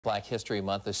Black History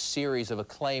Month, a series of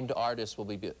acclaimed artists will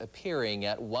be appearing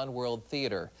at One World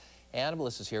Theater. And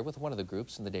Melissa's here with one of the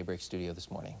groups in the Daybreak studio this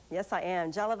morning. Yes, I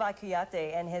am. Jaliba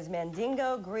Kuyateh and his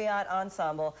Mandingo Griot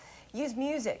Ensemble use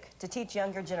music to teach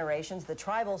younger generations the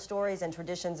tribal stories and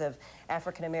traditions of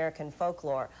African-American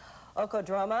folklore. Oko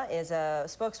Drammeh is a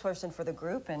spokesperson for the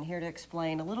group and here to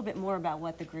explain a little bit more about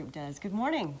what the group does. Good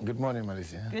morning. Good morning,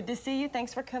 Melissa. Good to see you.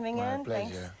 Thanks for coming in. My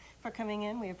pleasure. Thanks for coming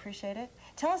in. We appreciate it.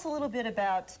 Tell us a little bit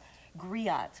about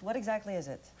griot. What exactly is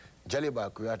it?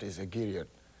 Jaliba Kuyateh is a griot.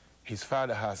 His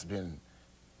father has been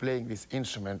playing this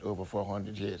instrument over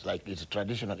 400 years. Like, it's a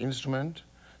traditional instrument.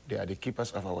 They are the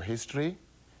keepers of our history.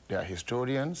 They are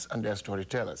historians and they are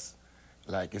storytellers.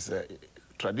 Like, it's a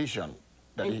tradition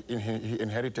that he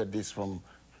inherited this from,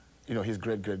 his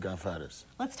great-great-grandfathers.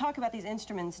 Let's talk about these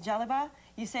instruments. Jaliba,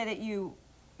 you say that you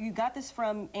got this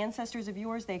from ancestors of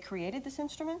yours. They created this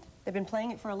instrument? They've been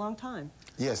playing it for a long time.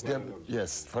 Yes,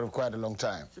 yes, for quite a long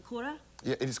time. It's a kora?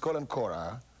 Yeah, it is called a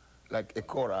kora, like a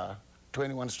kora,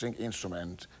 21-string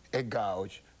instrument, a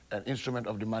gouge, an instrument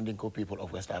of the Mandingo people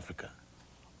of West Africa.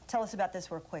 Tell us about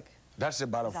this real quick. That's a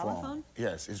balafon. Xylophone?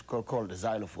 Yes, it's called a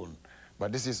xylophone.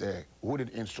 But this is a wooded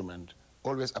instrument,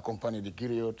 always accompany the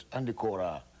griot and the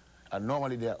kora. And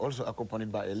normally they are also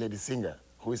accompanied by a lady singer,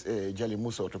 who is a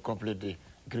Jalimuso to complete the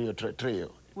griot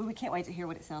trio. Well, we can't wait to hear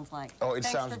what it sounds like. Oh, it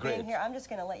sounds great. Thanks for being here. I'm just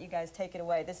going to let you guys take it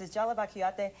away. This is Jaliba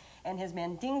Kuyateh and his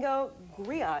Mandingo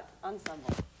Griot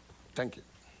Ensemble. Thank you.